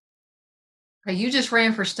Okay, you just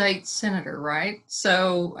ran for state senator, right?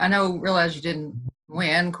 So I realize you didn't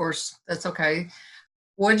win. Of course, that's okay.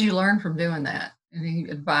 What did you learn from doing that? Any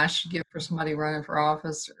advice you give for somebody running for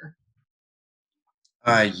office? Or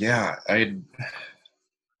Yeah,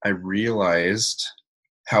 I realized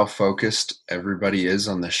how focused everybody is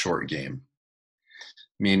on the short game,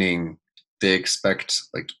 meaning they expect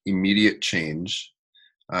like immediate change.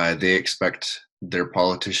 They expect their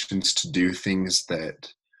politicians to do things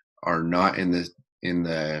that are not in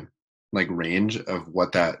the like range of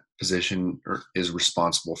what that position is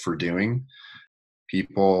responsible for doing.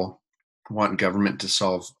 People want government to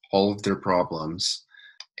solve all of their problems,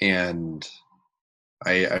 and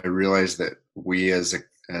I realize that we as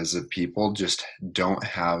a people just don't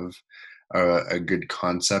have a good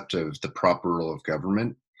concept of the proper role of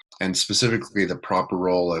government, and specifically the proper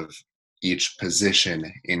role of each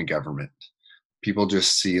position in government. People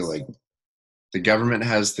just see like the government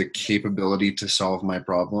has the capability to solve my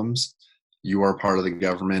problems. You are part of the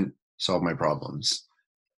government, solve my problems.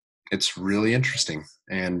 It's really interesting,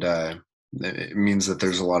 and it means that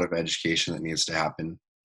there's a lot of education that needs to happen.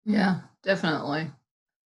 yeah, definitely.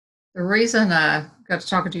 The reason I got to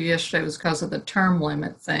talking to you yesterday was because of the term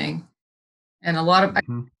limit thing, and Hmm. a lot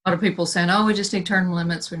of people saying, "Oh, we just need term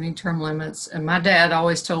limits. We need term limits." And my dad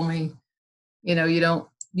always told me, you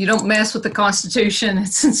don't mess with the Constitution.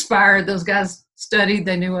 It's inspired. Those guys studied.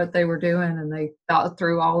 They knew what they were doing, and they thought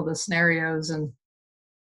through all the scenarios and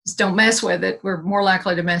just don't mess with it. We're more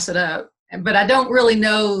likely to mess it up. But I don't really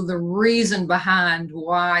know the reason behind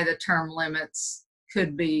why the term limits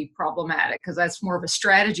could be problematic because that's more of a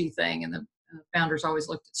strategy thing. And the founders always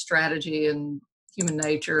looked at strategy and human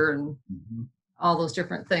nature and Hmm. all those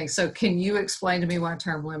different things. So, can you explain to me why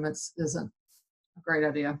term limits isn't a great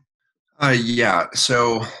idea? Yeah.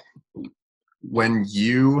 So when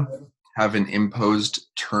you have an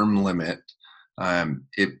imposed term limit,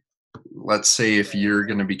 it let's say if you're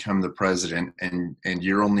going to become the president and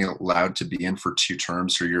you're only allowed to be in for 2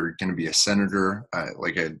 terms, or you're going to be a senator,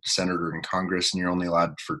 like a senator in Congress, and you're only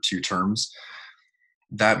allowed for 2 terms.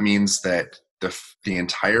 That means that the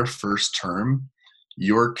entire first term,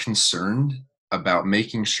 you're concerned about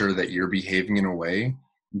making sure that you're behaving in a way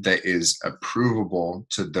that is approvable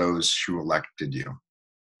to those who elected you,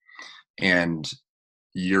 and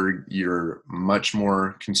you're much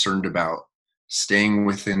more concerned about staying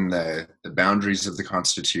within the boundaries of the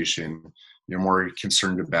Constitution. You're more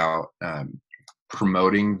concerned about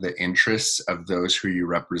promoting the interests of those who you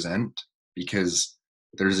represent, because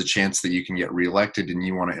there's a chance that you can get reelected and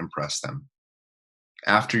you want to impress them.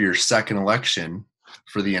 After your second election,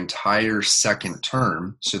 for the entire second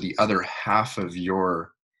term, so the other half of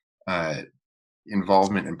your uh,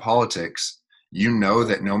 involvement in politics, you know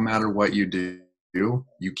that no matter what you do,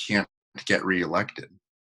 you can't get reelected.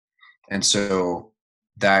 And so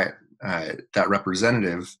that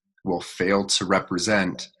representative will fail to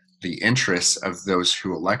represent the interests of those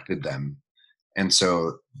who elected them. And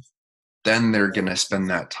so then they're going to spend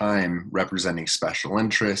that time representing special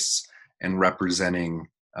interests and representing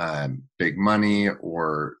big money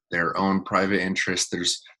or their own private interests.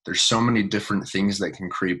 There's so many different things that can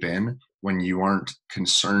creep in when you aren't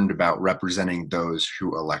concerned about representing those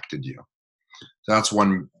who elected you. So that's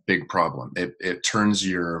one big problem. It turns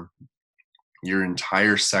your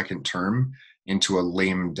entire second term into a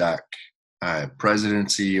lame duck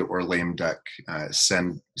presidency or lame duck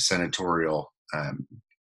senatorial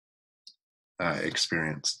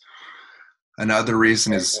experience. Another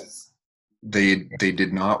reason is they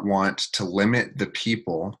did not want to limit the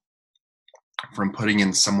people from putting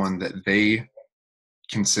in someone that they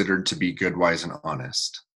considered to be good, wise, and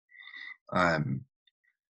honest. Um,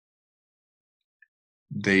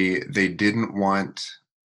 they didn't want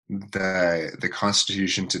the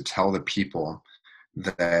Constitution to tell the people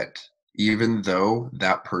that even though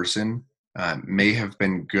that person may have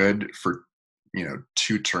been good for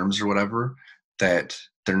 2 terms or whatever, that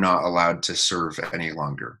they're not allowed to serve any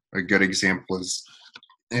longer. A good example is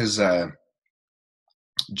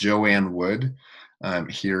Joanne Wood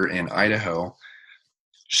here in Idaho.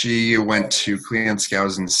 She went to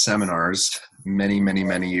Cleanskousen's seminars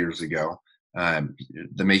many years ago.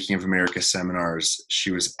 The Making of America seminars.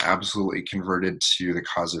 She was absolutely converted to the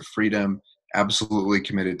cause of freedom, absolutely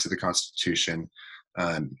committed to the Constitution.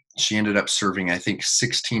 She ended up serving, I think,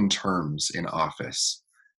 16 terms in office.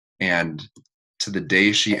 And to the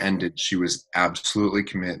day she ended, she was absolutely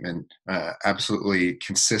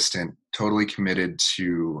consistent, totally committed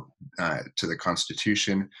to the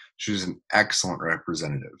Constitution. She was an excellent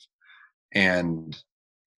representative. And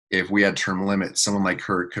if we had term limits, someone like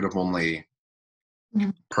her could have only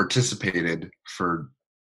Mhm. participated for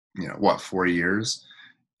what, 4 years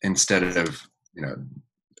instead of,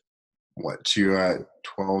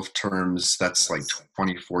 12 terms, that's like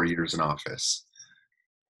 24 years in office.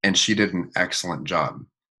 And she did an excellent job.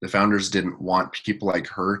 The founders didn't want people like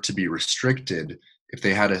her to be restricted if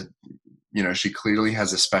they had she clearly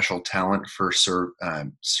has a special talent for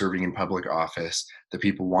serving in public office. The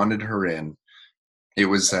people wanted her in. It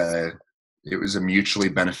was a mutually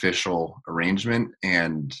beneficial arrangement,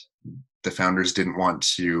 and the founders didn't want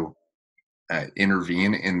to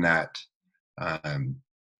intervene in that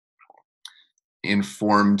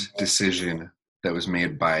informed decision that was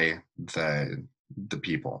made by the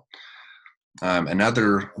people.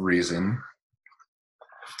 Another reason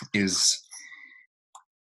is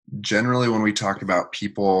generally when we talk about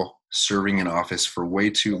people serving in office for way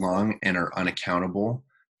too long and are unaccountable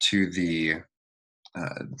to the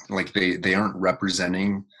they aren't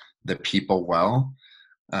representing the people well,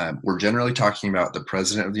 we're generally talking about the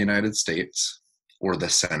President of the United States or the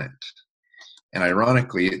Senate. And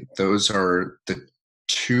ironically, those are the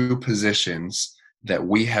two positions that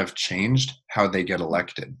we have changed how they get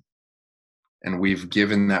elected. And we've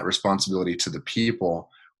given that responsibility to the people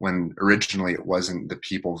when originally it wasn't the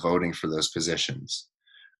people voting for those positions.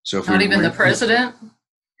 So if not even the president?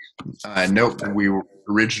 Nope.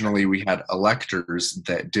 Originally we had electors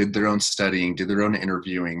that did their own studying, did their own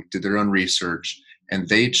interviewing, did their own research, and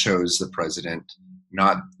they chose the president,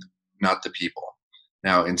 not the people.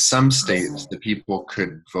 Now, in some states, the people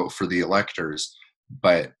could vote for the electors,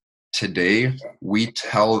 but today we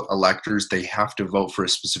tell electors they have to vote for a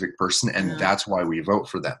specific person, and that's why we vote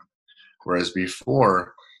for them. Whereas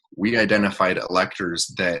before, we identified electors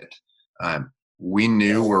that we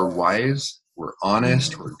knew were wise, were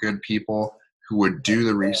honest, were good people who would do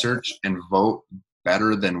the research and vote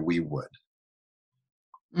better than we would.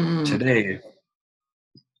 Today,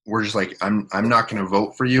 we're just like, I'm not going to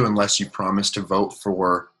vote for you unless you promise to vote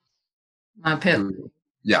for my pick.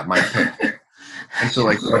 My pick. And so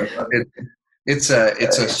it's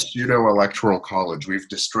a pseudo electoral college. We've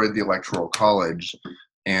destroyed the electoral college,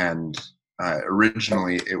 and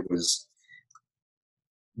originally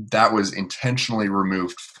that was intentionally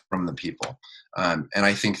removed from the people. And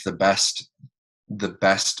I think the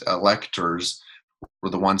best electors were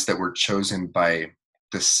the ones that were chosen by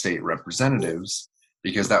the state representatives,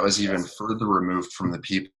 because that was even further removed from the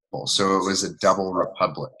people. So it was a double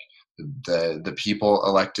republic. The people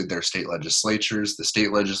elected their state legislatures, the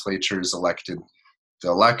state legislatures elected the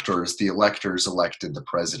electors elected the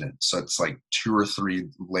president. So it's like 2 or 3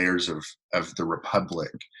 layers of the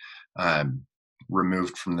republic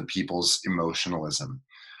removed from the people's emotionalism.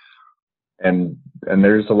 And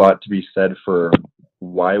there's a lot to be said for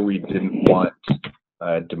why we didn't want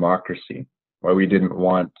democracy, why we didn't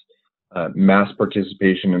want mass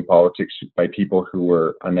participation in politics by people who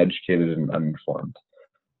were uneducated and uninformed.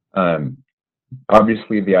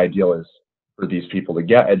 Obviously, the ideal is for these people to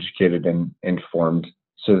get educated and informed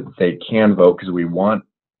so that they can vote, because we want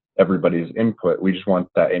everybody's input. We just want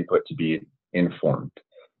that input to be informed.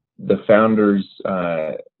 The founders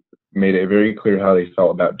made it very clear how they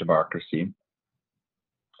felt about democracy,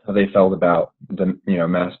 how they felt about the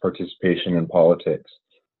mass participation in politics.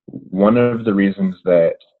 One of the reasons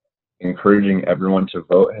that encouraging everyone to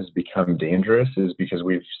vote has become dangerous is because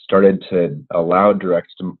we've started to allow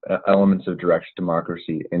elements of direct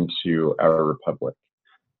democracy into our republic.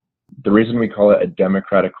 The reason we call it a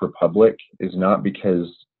democratic republic is not because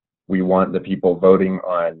we want the people voting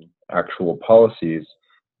on actual policies.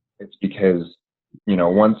 It's because,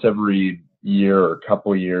 once every year or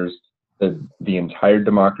couple years, the entire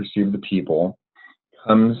democracy of the people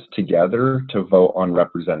comes together to vote on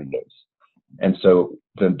representatives. And so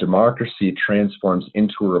the democracy transforms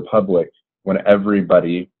into a republic when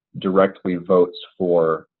everybody directly votes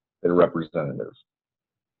for their representative.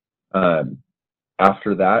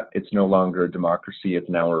 After that, it's no longer a democracy, it's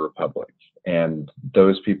now a republic. And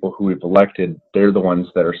those people who we've elected, they're the ones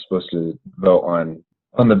that are supposed to vote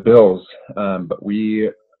on the bills. But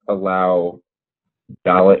we allow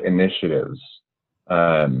ballot initiatives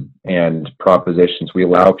and propositions. We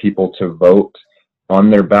allow people to vote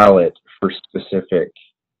on their ballot for specific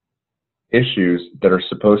issues that are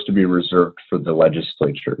supposed to be reserved for the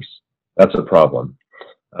legislatures. That's a problem.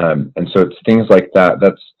 And so it's things like that.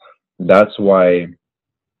 That's why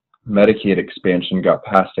Medicaid expansion got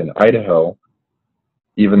passed in Idaho,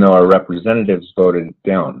 even though our representatives voted it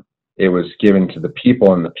down. It was given to the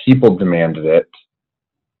people, and the people demanded it.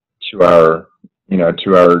 To our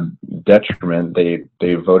detriment,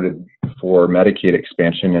 they voted for Medicaid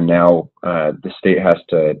expansion, and now the state has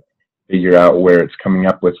to figure out where it's coming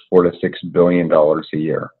up with $4 to $6 billion a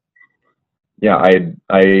year. Yeah,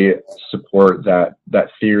 I support that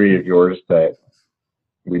theory of yours that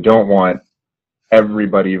we don't want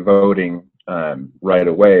everybody voting right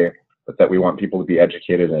away, but that we want people to be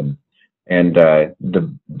educated, and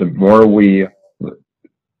the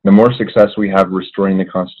more success we have restoring the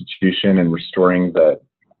Constitution and restoring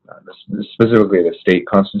specifically the state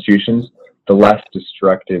constitutions, the less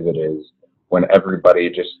destructive it is when everybody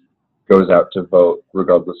just goes out to vote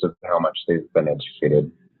regardless of how much they've been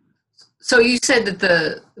educated. So you said that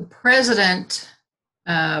the president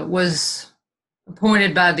was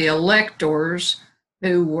appointed by the electors,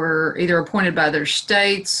 who were either appointed by their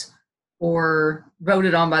states or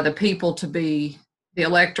voted on by the people to be the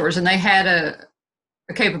electors, and they had a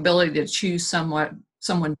capability to choose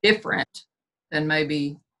someone different than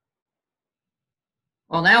maybe.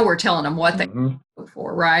 Well, now we're telling them what they vote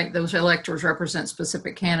for, right? Those electors represent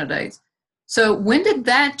specific candidates. So when did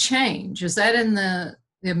that change? Is that in the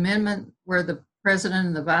amendment where the president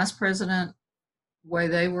and the vice president, the way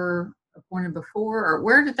they were appointed before, or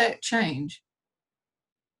where did that change?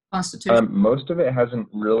 Constitution. Most of it hasn't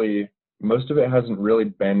really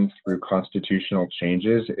been through constitutional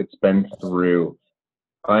changes. It's been through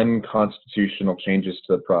unconstitutional changes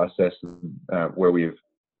to the process, where we've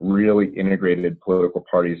really integrated political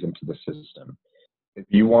parties into the system. If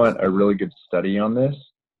you want a really good study on this,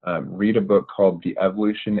 read a book called The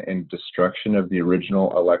Evolution and Destruction of the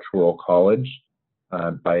Original Electoral College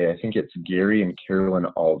by, I think it's Gary and Carolyn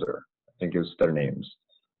Alder, I think is their names.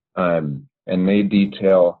 And they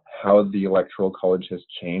detail how the Electoral College has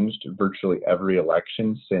changed virtually every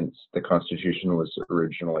election since the Constitution was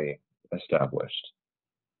originally established.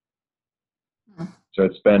 So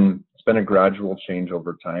it's been a gradual change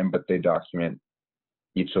over time, but they document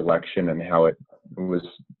each election and how it was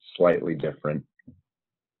slightly different.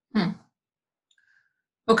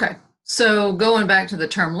 Okay, so going back to the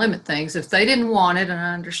term limit things, if they didn't want it, and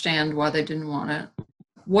I understand why they didn't want it,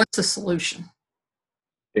 what's the solution?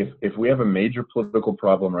 If we have a major political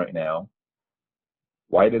problem right now,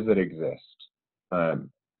 why does it exist?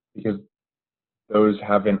 Because those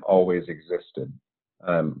haven't always existed.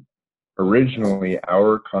 Originally,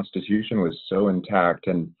 our Constitution was so intact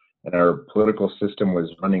and our political system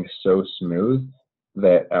was running so smooth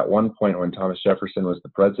that at one point when Thomas Jefferson was the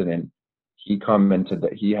president, he commented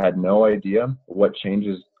that he had no idea what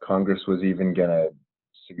changes Congress was even going to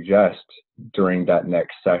suggest during that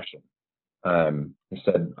next session. He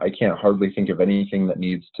said, I can't hardly think of anything that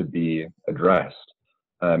needs to be addressed.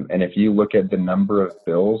 And if you look at the number of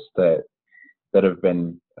bills that have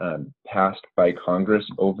been passed by Congress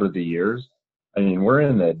over the years, I mean, we're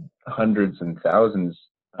in the hundreds and thousands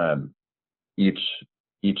each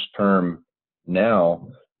term now,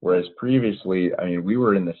 whereas previously, I mean, we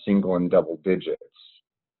were in the single and double digits.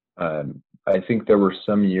 I think there were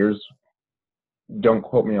some years, don't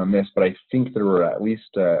quote me on this, but I think there were at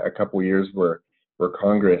least a couple years where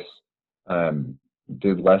Congress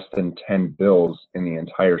did less than 10 bills in the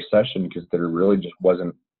entire session because there really just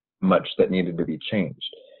wasn't much that needed to be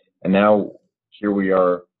changed. And now here we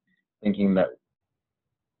are thinking that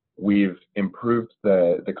we've improved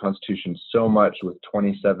the Constitution so much with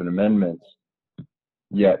 27 amendments,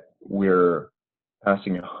 yet we're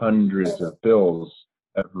passing hundreds of bills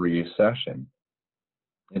every session.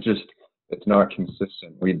 It's not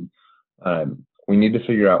consistent. We need to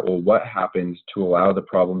figure out, well, what happened to allow the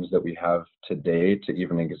problems that we have today to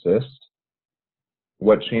even exist?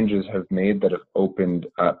 What changes have made that have opened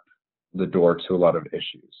up the door to a lot of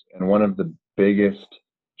issues? And one of the biggest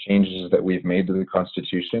changes that we've made to the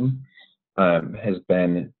Constitution has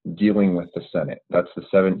been dealing with the Senate. That's the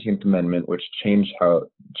 17th Amendment, which changed how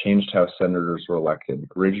senators were elected.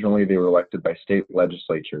 Originally, they were elected by state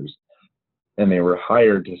legislatures, and they were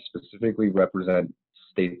hired to specifically represent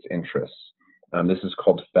states' interests. This is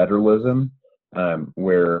called federalism,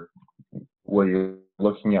 where you're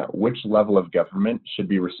looking at which level of government should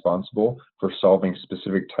be responsible for solving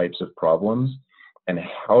specific types of problems, and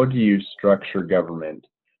how do you structure government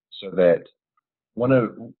so that one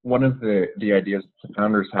of the ideas the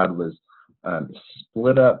founders had was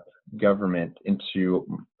split up government into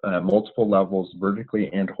multiple levels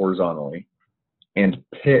vertically and horizontally, and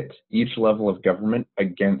pit each level of government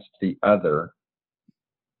against the other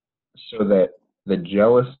so that the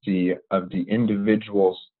jealousy of the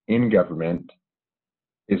individuals in government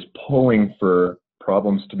is pulling for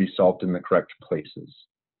problems to be solved in the correct places.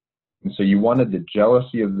 And so you wanted the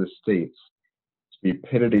jealousy of the states to be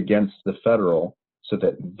pitted against the federal so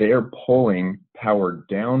that they're pulling power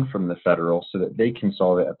down from the federal so that they can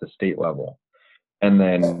solve it at the state level. And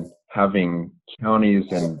then having counties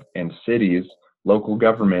and cities, local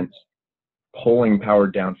governments, pulling power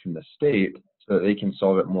down from the state so that they can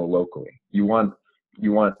solve it more locally. You want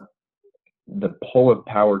the pull of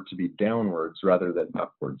power to be downwards rather than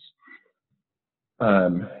upwards.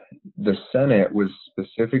 The Senate was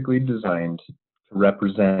specifically designed to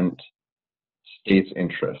represent states'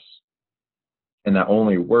 interests. And that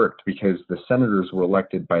only worked because the senators were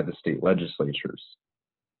elected by the state legislatures.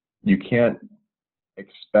 You can't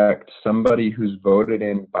expect somebody who's voted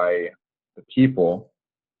in by the people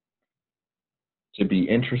to be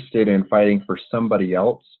interested in fighting for somebody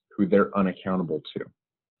else who they're unaccountable to.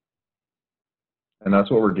 And that's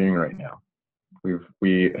what we're doing right now.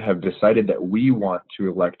 We have decided that we want to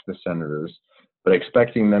elect the senators, but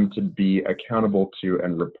expecting them to be accountable to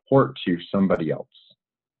and report to somebody else.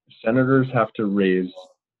 Senators have to raise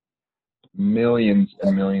millions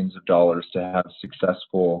and millions of dollars to have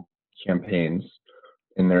successful campaigns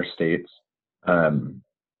in their states.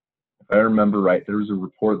 If I remember right, there was a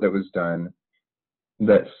report that was done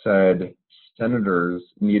that said senators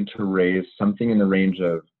need to raise something in the range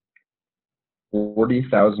of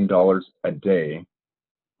 $40,000 a day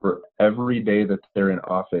for every day that they're in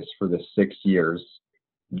office for the 6 years,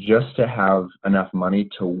 just to have enough money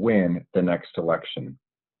to win the next election.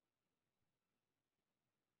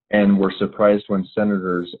 And we're surprised when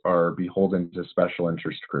senators are beholden to special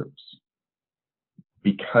interest groups.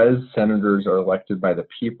 Because senators are elected by the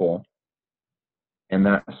people, and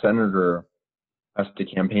that senator has to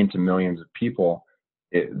campaign to millions of people,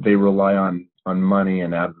 they rely on money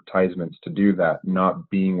and advertisements to do that, not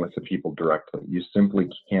being with the people directly. You simply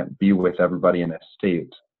can't be with everybody in a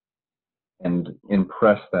state and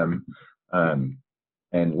impress them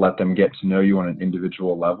and let them get to know you on an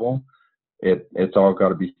individual level. It's all got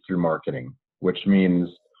to be through marketing, which means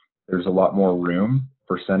there's a lot more room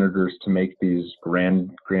for senators to make these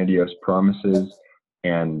grandiose promises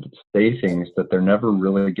and say things that they're never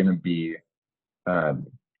really going to be, that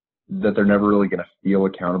they're never really going to feel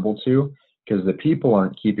accountable to, because the people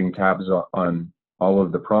aren't keeping tabs on all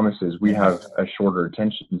of the promises. We have a shorter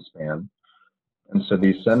attention span. And so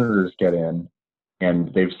these senators get in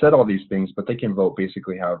and they've said all these things, but they can vote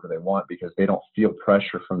basically however they want because they don't feel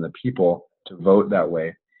pressure from the people to vote that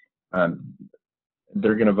way.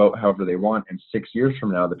 They're going to vote however they want. And 6 years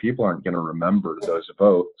from now, the people aren't going to remember those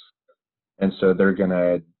votes. And so they're going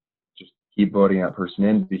to just keep voting that person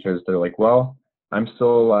in because they're like, well, I'm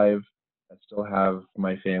still alive. I still have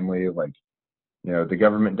my family. Like, you know, the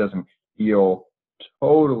government doesn't feel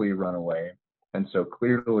totally run away. And so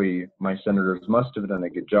clearly my senators must have done a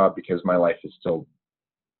good job because my life is still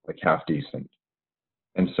like half decent.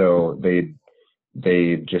 And so they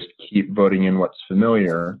just keep voting in what's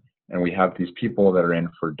familiar. And we have these people that are in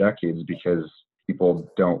for decades because people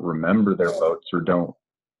don't remember their votes or don't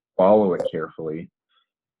follow it carefully.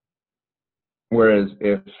 Whereas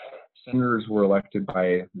if senators were elected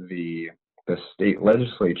by the state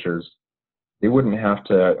legislatures, they wouldn't have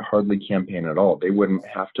to hardly campaign at all. They wouldn't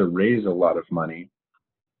have to raise a lot of money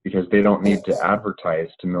because they don't need to advertise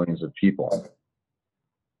to millions of people.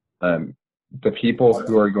 The people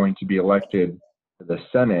who are going to be elected to the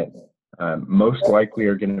Senate most likely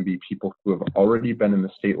are going to be people who have already been in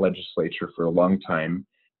the state legislature for a long time,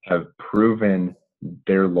 have proven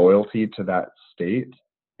their loyalty to that state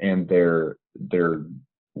and their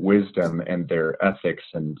wisdom and their ethics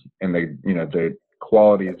and the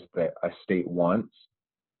qualities that a state wants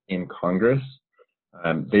in Congress.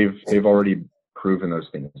 They've already proven those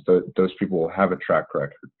things. So those people will have a track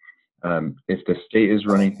record. If the state is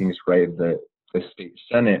running things right, the state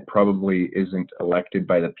Senate probably isn't elected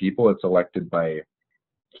by the people, it's elected by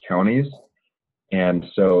counties. And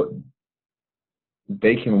so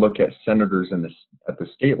they can look at senators at the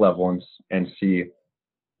state level and see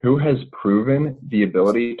who has proven the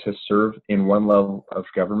ability to serve in one level of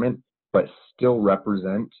government, but still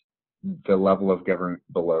represent the level of government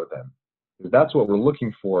below them. That's what we're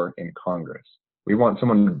looking for in Congress. We want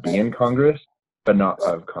someone to be in Congress, but not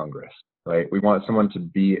of Congress, right? We want someone to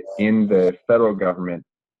be in the federal government,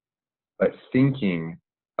 but thinking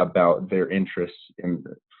about their interests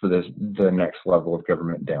for the next level of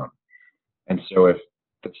government down. And so if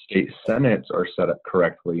the state senates are set up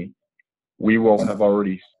correctly, we will have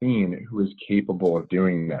already seen who is capable of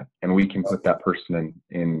doing that, and we can put that person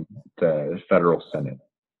in the federal Senate.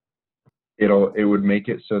 It would make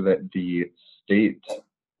it so that the state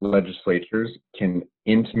legislatures can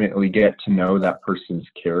intimately get to know that person's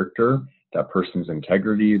character, that person's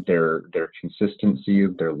integrity, their consistency,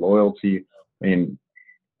 their loyalty. I mean,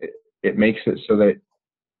 it makes it so that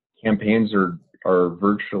campaigns are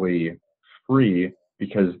virtually free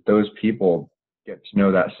because those people get to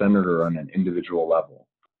know that senator on an individual level.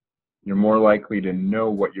 You're more likely to know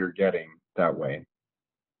what you're getting that way.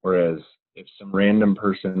 Whereas if some random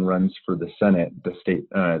person runs for the Senate,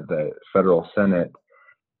 the federal Senate,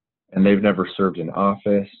 and they've never served in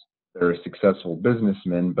office, they're a successful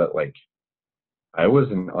businessman, but like, I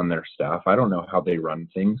wasn't on their staff. I don't know how they run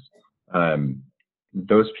things.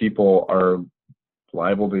 Those people are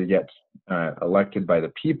liable to get elected by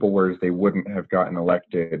the people, whereas they wouldn't have gotten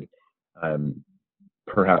elected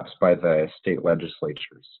perhaps by the state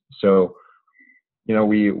legislatures. So, you know,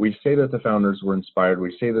 we say that the founders were inspired.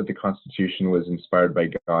 We say that the Constitution was inspired by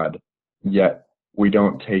God, yet we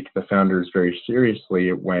don't take the founders very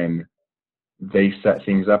seriously when they set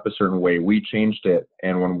things up a certain way. We changed it,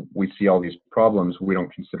 and when we see all these problems, we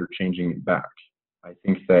don't consider changing it back. I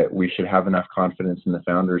think that we should have enough confidence in the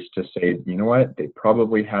founders to say, you know what, they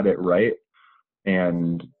probably had it right,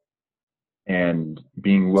 and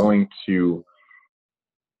being willing to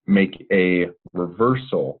make a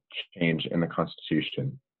reversal change in the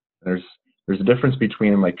Constitution. There's a difference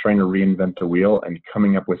between like trying to reinvent the wheel and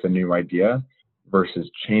coming up with a new idea versus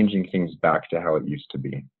changing things back to how it used to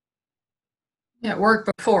be. Yeah, it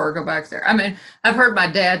worked before, go back there. I mean, I've heard my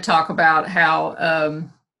dad talk about how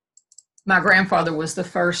my grandfather was the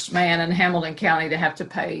first man in Hamilton County to have to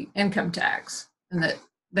pay income tax, and that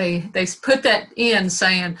they put that in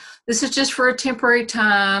saying this is just for a temporary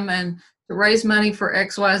time and to raise money for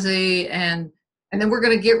XYZ, and then we're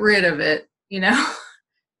going to get rid of it, you know.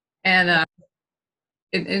 And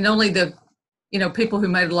only the, you know, people who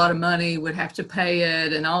made a lot of money would have to pay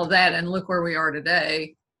it and all of that, and look where we are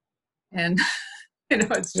today. And you know,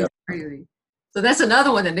 it's just crazy. So that's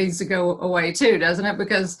another one that needs to go away too, doesn't it?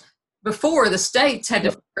 Because before, the states had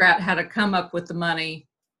to figure out how to come up with the money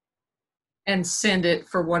and send it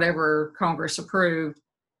for whatever Congress approved,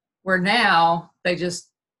 where now they just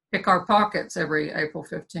pick our pockets every April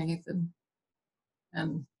 15th.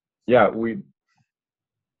 And yeah,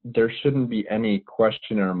 there shouldn't be any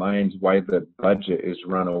question in our minds why the budget is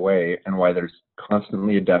run away and why there's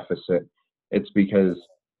constantly a deficit. It's because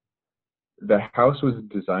the House was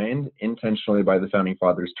designed intentionally by the Founding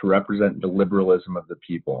Fathers to represent the liberalism of the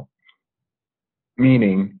people,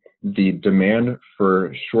 meaning the demand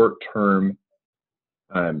for short-term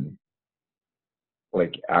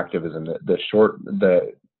like activism, the short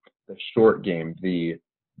game, the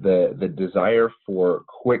desire for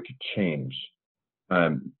quick change.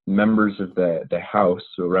 Members of the House,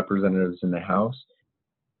 so representatives in the House,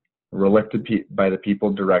 were elected by the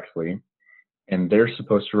people directly, and they're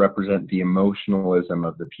supposed to represent the emotionalism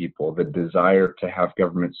of the people, the desire to have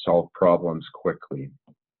government solve problems quickly.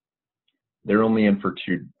 They're only in for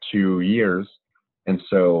two years, and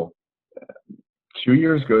so 2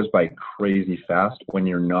 years goes by crazy fast when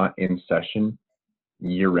you're not in session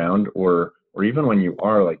year round, or even when you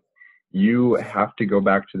are. Like, you have to go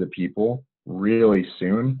back to the people really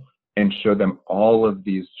soon and show them all of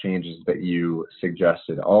these changes that you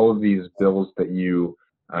suggested, all of these bills that you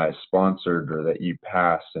sponsored or that you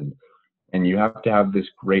passed, and you have to have this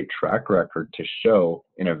great track record to show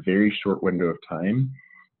in a very short window of time.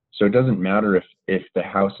 So it doesn't matter if the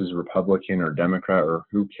House is Republican or Democrat or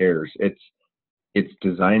who cares. It's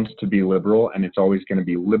designed to be liberal, and it's always going to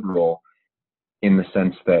be liberal in the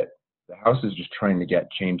sense that the House is just trying to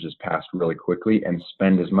get changes passed really quickly and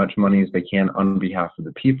spend as much money as they can on behalf of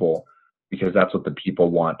the people, because that's what the people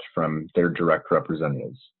want from their direct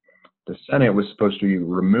representatives. The Senate was supposed to be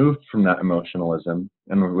removed from that emotionalism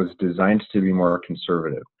and was designed to be more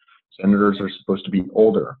conservative. Senators are supposed to be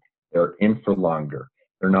older. They're in for longer.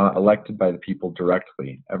 They're not elected by the people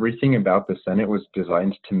directly. Everything about the Senate was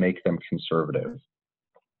designed to make them conservative.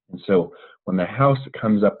 And so when the House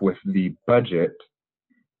comes up with the budget,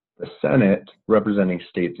 the Senate, representing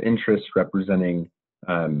states' interests, representing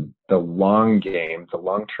the long game, the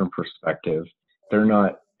long-term perspective, they're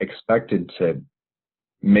not expected to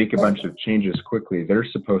make a bunch of changes quickly. They're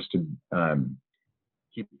supposed to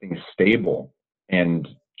keep things stable and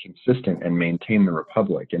consistent and maintain the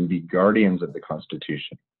republic and be guardians of the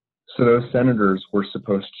Constitution. So those senators were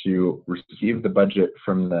supposed to receive the budget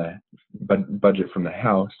from the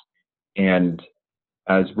House, and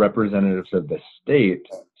as representatives of the state,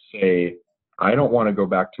 say, I don't want to go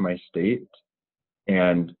back to my state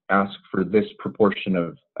and ask for this proportion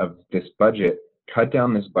of this budget, cut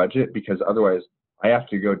down this budget, because otherwise I have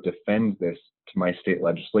to go defend this to my state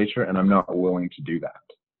legislature, and I'm not willing to do that.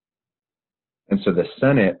 And so the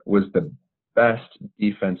Senate was the best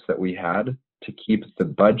defense that we had to keep the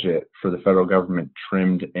budget for the federal government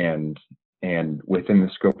trimmed and within the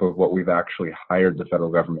scope of what we've actually hired the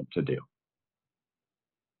federal government to do.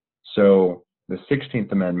 So the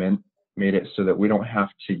 16th Amendment made it so that we don't have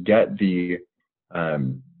to get we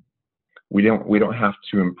don't have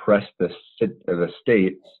to impress the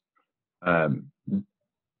states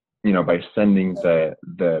by sending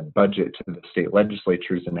the budget to the state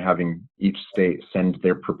legislatures and having each state send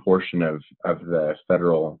their proportion of the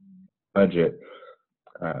federal budget.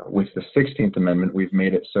 With the 16th Amendment, we've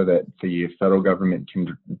made it so that the federal government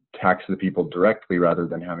can tax the people directly rather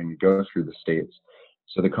than having to go through the states.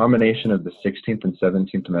 So the combination of the 16th and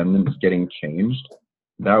 17th Amendments getting changed,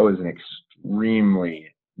 that was an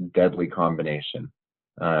extremely deadly combination,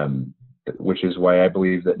 which is why I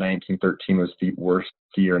believe that 1913 was the worst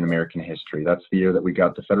year in American history. That's the year that we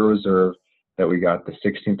got the Federal Reserve, that we got the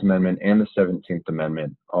 16th Amendment and the 17th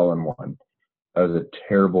Amendment all in one. That was a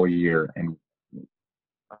terrible year, and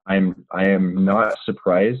I am not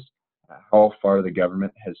surprised at how far the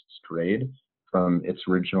government has strayed from its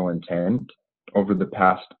original intent over the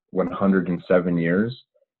past 107 years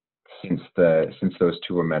since those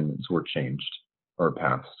two amendments were changed or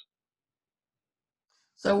passed.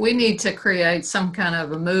 So we need to create some kind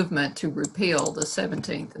of a movement to repeal the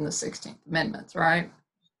 17th and the 16th Amendments, right?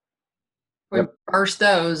 If we Yep. reverse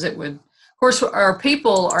those, it would, of course, our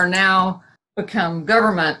people are now become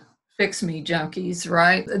government fix-me junkies,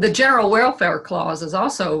 right? The general welfare clause is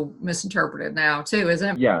also misinterpreted now too,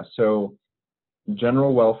 isn't it? Yeah, so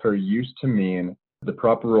general welfare used to mean the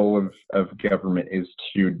proper role of government is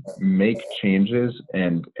to make changes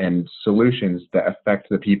and solutions that affect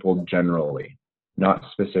the people generally, not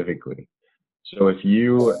specifically. So if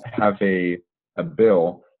you have a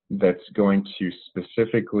bill that's going to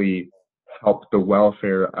specifically help the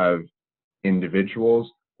welfare of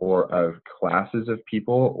individuals or of classes of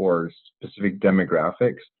people or specific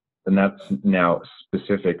demographics, then that's now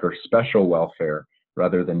specific or special welfare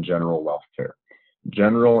rather than general welfare.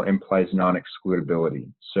 General implies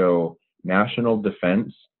non-excludability. So national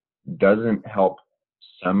defense doesn't help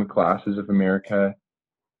some classes of America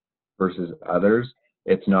versus others.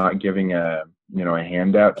 It's not giving a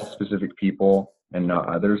handout to specific people and not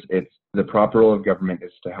others. It's the proper role of government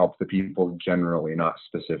is to help the people generally, not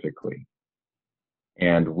specifically.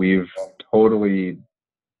 And we've totally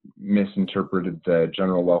misinterpreted the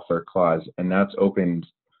general welfare clause, and that's opened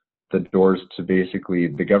the doors to basically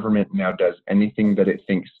the government now does anything that it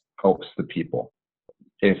thinks helps the people.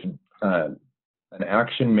 If an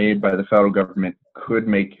action made by the federal government could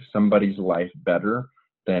make somebody's life better,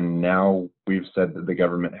 then now we've said that the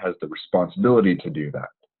government has the responsibility to do that.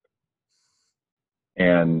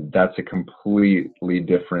 And that's a completely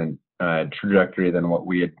different trajectory than what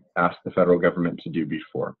we had asked the federal government to do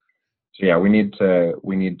before. So yeah, we need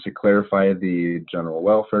to clarify the general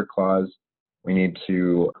welfare clause. We need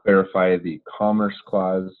to clarify the commerce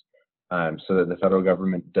clause so that the federal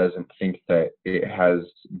government doesn't think that it has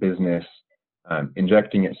business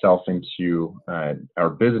injecting itself into our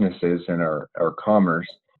businesses and our commerce,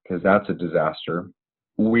 because that's a disaster.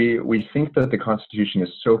 We think that the Constitution is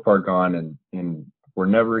so far gone and we're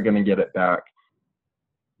never going to get it back.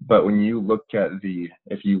 But when you look at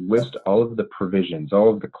if you list all of the provisions, all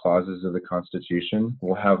of the clauses of the Constitution,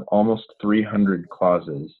 we'll have almost 300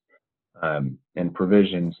 clauses and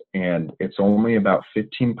provisions, and it's only about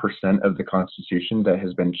 15% of the Constitution that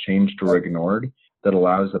has been changed or ignored that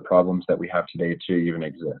allows the problems that we have today to even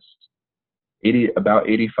exist. About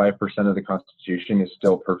 85% of the Constitution is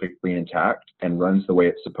still perfectly intact and runs the way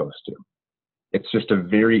it's supposed to. It's just a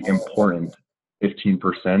very important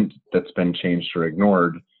 15% that's been changed or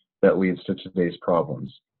ignored that leads to today's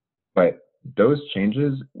problems. But those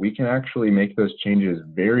changes, we can actually make those changes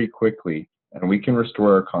very quickly, and we can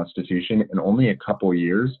restore our Constitution in only a couple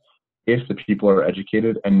years if the people are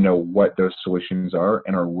educated and know what those solutions are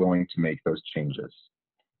and are willing to make those changes.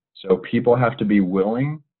 So people have to be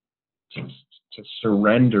willing to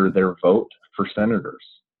surrender their vote for senators.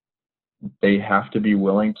 They have to be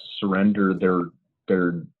willing to surrender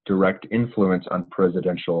their direct influence on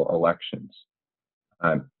presidential elections.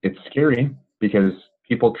 It's scary because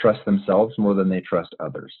people trust themselves more than they trust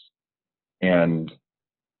others. And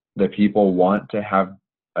the people want to have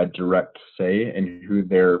a direct say in who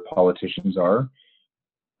their politicians are.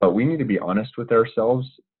 But we need to be honest with ourselves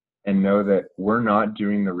and know that we're not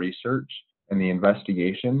doing the research and the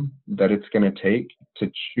investigation that it's going to take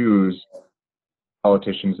to choose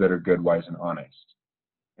politicians that are good, wise, and honest.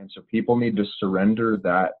 And so people need to surrender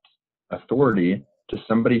that authority to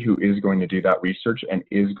somebody who is going to do that research and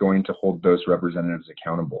is going to hold those representatives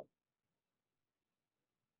accountable.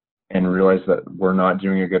 And realize that we're not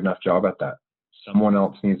doing a good enough job at that. Someone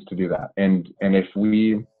else needs to do that. And if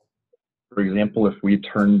we, for example, if we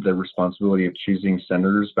turn the responsibility of choosing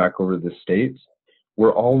senators back over to the states,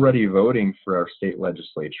 we're already voting for our state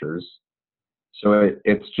legislatures. So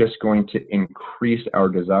it's just going to increase our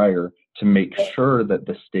desire to make sure that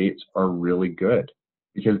the states are really good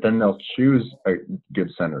because then they'll choose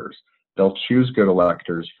good senators. They'll choose good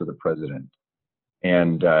electors for the president.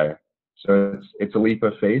 And so it's a leap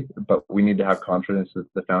of faith, but we need to have confidence that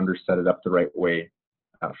the founders set it up the right way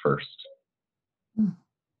at first.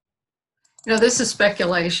 This is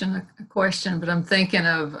speculation, a question, but I'm thinking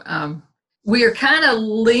of, we are kind of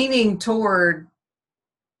leaning toward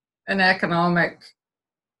an economic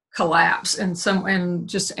collapse and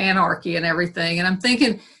just anarchy and everything. And I'm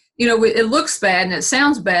thinking, it looks bad and it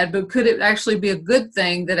sounds bad, but could it actually be a good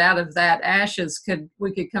thing that out of that ashes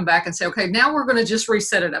we could come back and say, okay, now we're going to just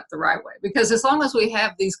reset it up the right way? Because as long as we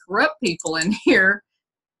have these corrupt people in here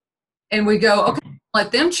and we go, okay,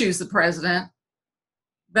 let them choose the president,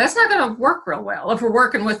 that's not going to work real well if we're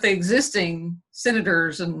working with the existing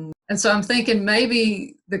senators. And so I'm thinking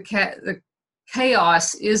maybe the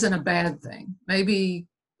chaos isn't a bad thing. Maybe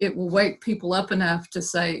it will wake people up enough to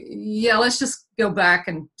say, yeah, let's just go back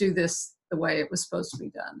and do this the way it was supposed to be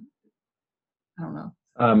done. I don't know.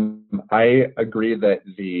 I agree that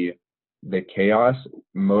the chaos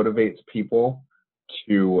motivates people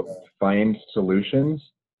to find solutions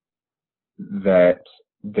that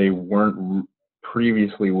they weren't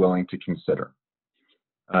previously willing to consider.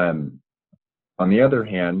 On the other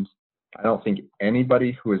hand, I don't think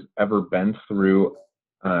anybody who has ever been through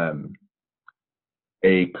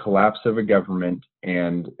a collapse of a government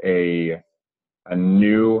and a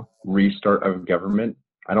new restart of government,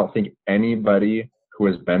 I don't think anybody who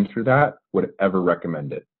has been through that would ever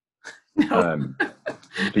recommend it. No.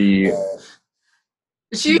 The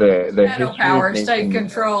shadow power, state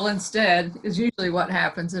control instead is usually what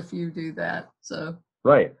happens if you do that. So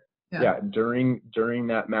right. Yeah. During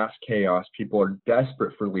that mass chaos, people are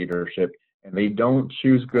desperate for leadership, and they don't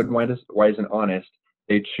choose good, wise, and honest.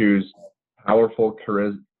 They choose powerful,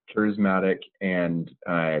 charismatic, and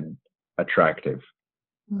attractive.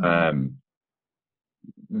 The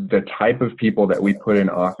type of people that we put in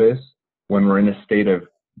office when we're in a state of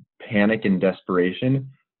panic and desperation,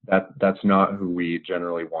 that's not who we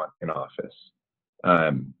generally want in office.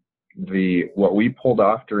 What we pulled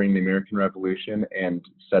off during the American Revolution and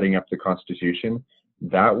setting up the Constitution,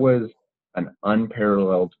 that was an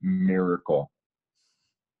unparalleled miracle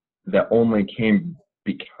that only came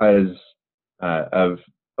because of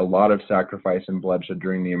a lot of sacrifice and bloodshed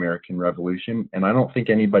during the American Revolution, and I don't think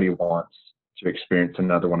anybody wants to experience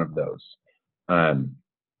another one of those.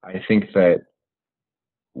 I think that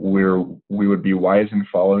we would be wise in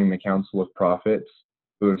following the Council of Prophets,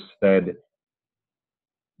 who have said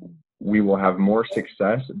we will have more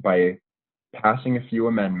success by passing a few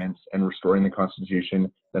amendments and restoring the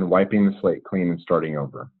Constitution than wiping the slate clean and starting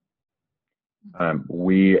over.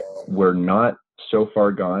 We're not so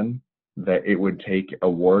far gone that it would take a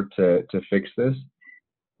war to fix this.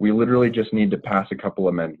 We literally just need to pass a couple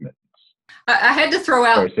amendments. I had to throw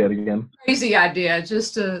out Sorry, say it again. Crazy idea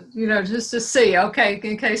just to see, okay,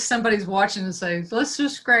 in case somebody's watching and say, let's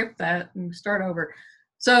just scrape that and start over.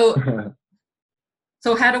 So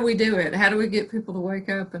how do we do it? How do we get people to wake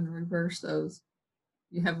up and reverse those?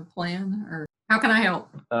 You have a plan, or how can I help?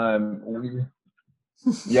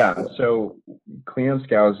 So Cleon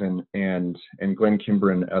Skousen and Glenn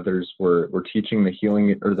Kimber and others were teaching the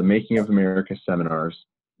Healing or the Making of America seminars.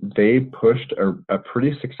 They pushed a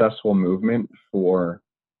pretty successful movement for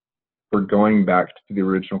going back to the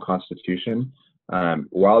original Constitution.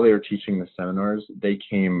 While they were teaching the seminars, they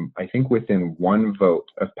came, I think, within one vote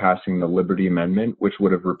of passing the Liberty Amendment, which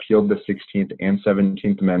would have repealed the 16th and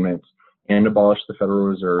 17th Amendments and abolished the Federal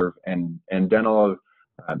Reserve and done all of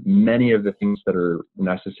many of the things that are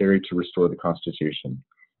necessary to restore the Constitution.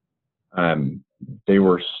 It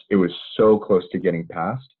was so close to getting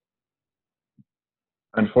passed.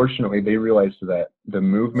 Unfortunately, they realized that the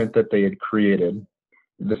movement that they had created,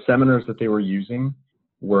 the seminars that they were using,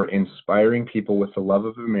 were inspiring people with a love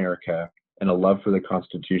of America and a love for the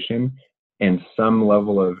Constitution and some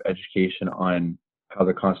level of education on how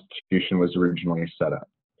the Constitution was originally set up.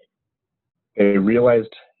 They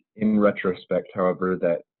realized in retrospect, however,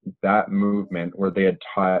 that movement where they had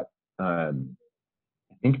taught, I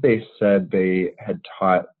think they said they had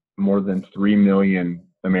taught more than 3 million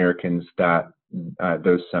Americans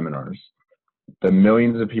those seminars. The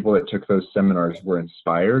millions of people that took those seminars were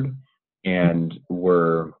inspired and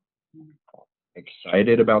were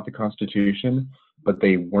excited about the Constitution, but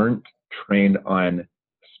they weren't trained on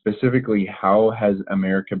specifically how has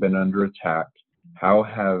America been under attack, how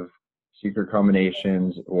have secret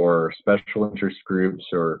combinations or special interest groups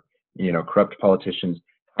or corrupt politicians,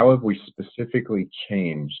 how have we specifically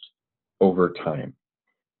changed over time,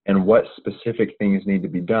 and what specific things need to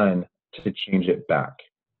be done to change it back.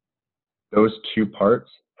 Those two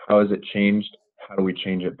parts, how has it changed, how do we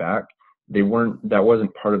change it back? That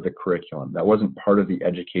wasn't part of the curriculum. That wasn't part of the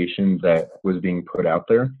education that was being put out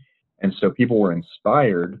there. And so people were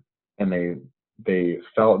inspired, and they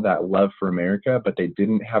felt that love for America, but they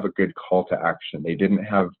didn't have a good call to action. They didn't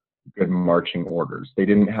have good marching orders. They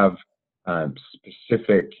didn't have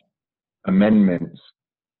specific amendments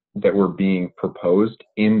that were being proposed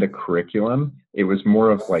in the curriculum. It was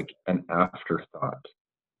more of like an afterthought.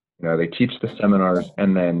 They teach the seminars,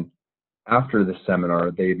 and then after the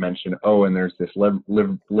seminar, they mention, oh, and there's this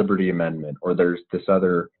Liberty Amendment, or there's this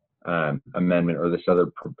other amendment, or this other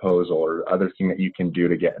proposal, or other thing that you can do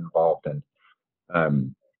to get involved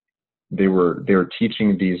in. They were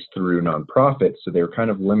teaching these through nonprofits, so they were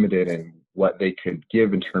kind of limited in what they could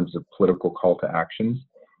give in terms of political call to actions.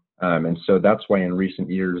 And so that's why in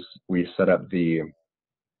recent years we set up the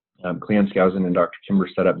Cleon Skousen and Dr. Kimber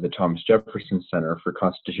set up the Thomas Jefferson Center for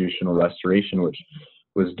Constitutional Restoration, which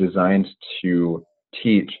was designed to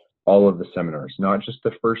teach all of the seminars, not just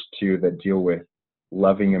the first two that deal with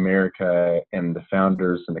loving America and the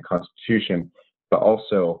founders and the Constitution, but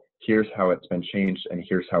also here's how it's been changed and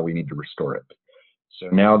here's how we need to restore it. So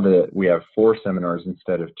now that we have 4 seminars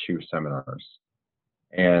instead of 2 seminars,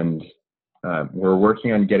 and we're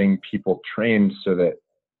working on getting people trained so that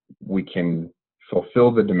we can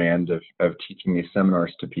fulfill the demand of teaching these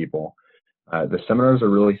seminars to people. The seminars are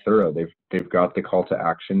really thorough. They've got the call to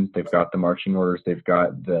action, they've got the marching orders, they've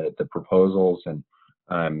got the proposals, and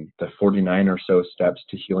the 49 or so steps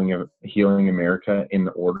to healing America in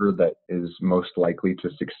the order that is most likely to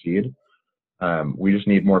succeed. We just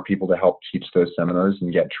need more people to help teach those seminars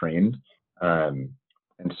and get trained. And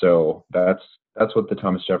so that's what the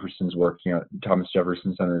Thomas Jefferson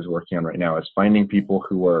Center is working on right now, is finding people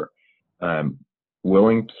who are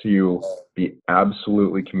willing to be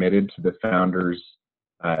absolutely committed to the founders'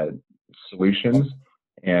 solutions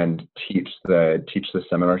and teach the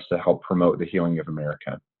seminars to help promote the healing of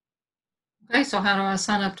America. Okay, so how do I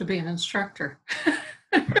sign up to be an instructor?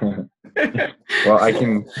 Well, I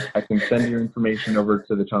can send your information over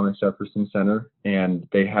to the Thomas Jefferson Center, and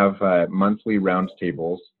they have monthly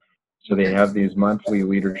roundtables. So they have these monthly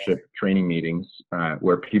leadership training meetings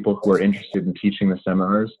where people who are interested in teaching the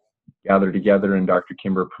seminars gather together, and Dr.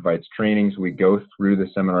 Kimber provides trainings. We go through the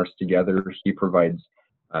seminars together. He provides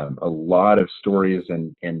a lot of stories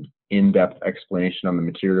and in-depth explanation on the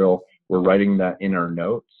material. We're writing that in our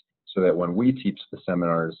notes so that when we teach the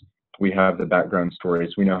seminars, we have the background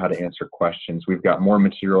stories. We know how to answer questions. We've got more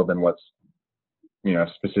material than what's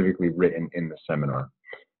specifically written in the seminar.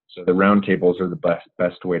 So the roundtables are the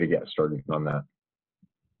best way to get started on that.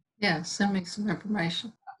 Yeah, send me some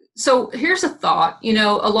information. So here's a thought. A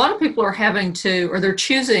lot of people are they're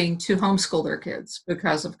choosing to homeschool their kids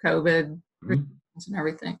because of COVID and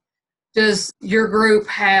everything. Does your group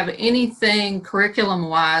have anything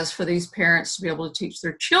curriculum-wise for these parents to be able to teach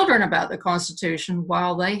their children about the Constitution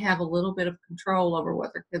while they have a little bit of control over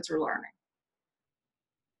what their kids are learning?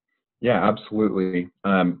 Yeah, absolutely.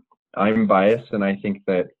 I'm biased, and I think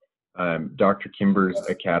that Dr. Kimber's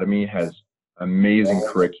Academy has amazing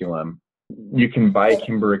curriculum. You can buy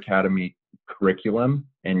Kimber Academy curriculum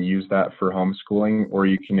and use that for homeschooling, or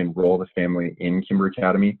you can enroll the family in Kimber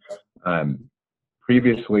Academy.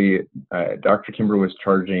 Previously, Dr. Kimber was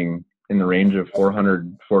charging in the range of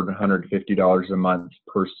 $450 a month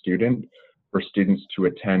per student for students to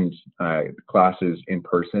attend classes in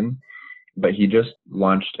person. But he just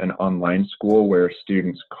launched an online school where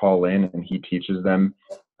students call in and he teaches them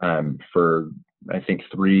for, I think,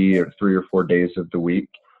 3 or 4 days of the week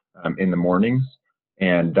in the mornings.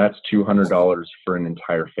 And that's $200 for an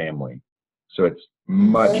entire family. So it's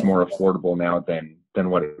much more affordable now than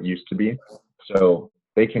what it used to be. So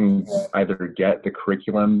they can either get the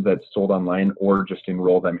curriculum that's sold online or just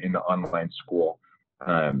enroll them in the online school.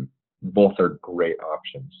 Both are great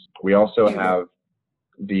options. We also have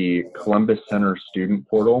the Columbus Center student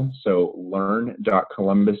portal. So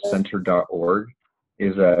learn.columbuscenter.org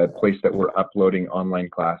is a place that we're uploading online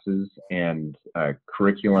classes and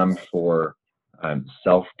curriculum for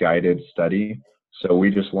self-guided study. So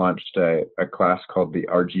we just launched a class called the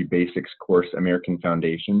RG Basics course, American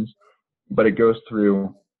Foundations, but it goes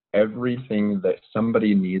through everything that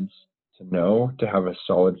somebody needs to know to have a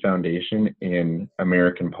solid foundation in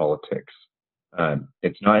American politics.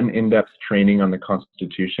 It's not an in-depth training on the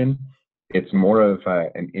Constitution. It's more of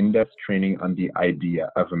an in-depth training on the idea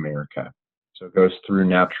of America. So it goes through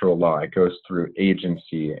natural law, it goes through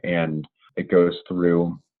agency, and it goes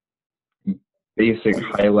through a basic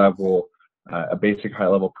high-level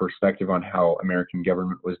perspective on how American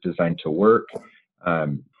government was designed to work.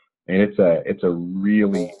 And it's a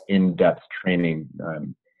really in-depth training.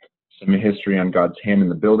 some history on God's hand in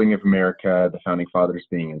the building of America, the founding fathers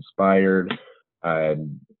being inspired. I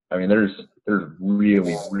mean, there's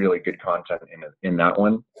really, really good content in that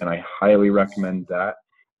one, and I highly recommend that.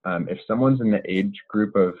 If someone's in the age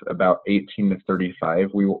group of about 18 to 35,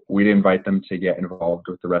 we'd invite them to get involved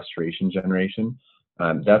with the Restoration Generation.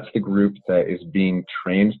 That's the group that is being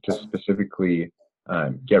trained to specifically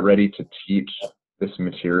get ready to teach this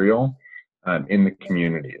material in the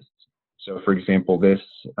communities. So, for example, this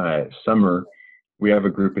summer, we have a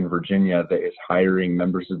group in Virginia that is hiring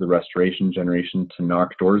members of the Restoration Generation to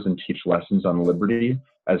knock doors and teach lessons on liberty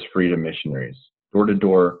as freedom missionaries,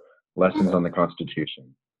 door-to-door lessons on the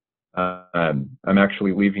Constitution. I'm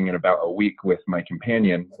actually leaving in about a week with my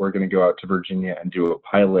companion. We're going to go out to Virginia and do a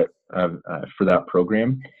pilot for that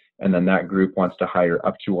program. And then that group wants to hire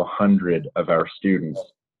up to 100 of our students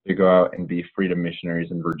to go out and be freedom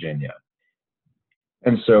missionaries in Virginia.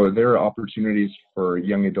 And so there are opportunities for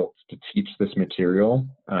young adults to teach this material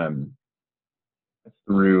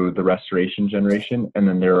through the Restoration Generation. And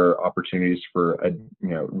then there are opportunities for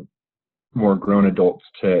more grown adults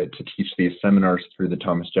to teach these seminars through the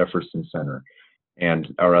Thomas Jefferson Center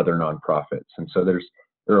and our other nonprofits. And so there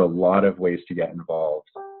are a lot of ways to get involved.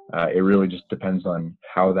 It really just depends on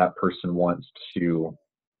how that person wants to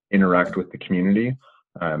interact with the community,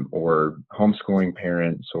 or homeschooling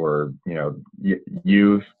parents, or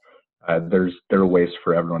youth. There are ways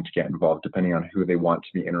for everyone to get involved depending on who they want to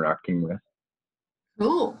be interacting with.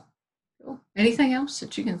 Cool. Anything else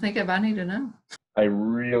that you can think of I need to know? I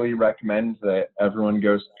really recommend that everyone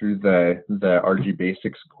goes through the RG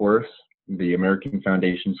Basics course, the American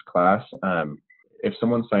Foundations class. If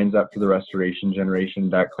someone signs up for the Restoration Generation,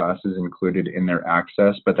 that class is included in their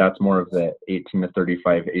access, but that's more of the 18 to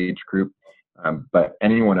 35 age group. But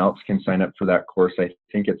anyone else can sign up for that course. I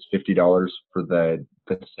think it's $50 for the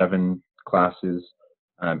 7 classes.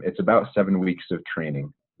 It's about 7 weeks of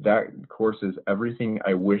training. That course is everything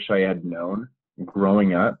I wish I had known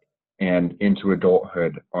growing up and into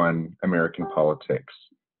adulthood on American politics.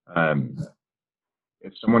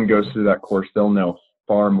 If someone goes through that course, they'll know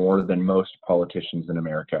far more than most politicians in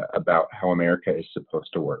America about how America is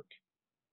supposed to work.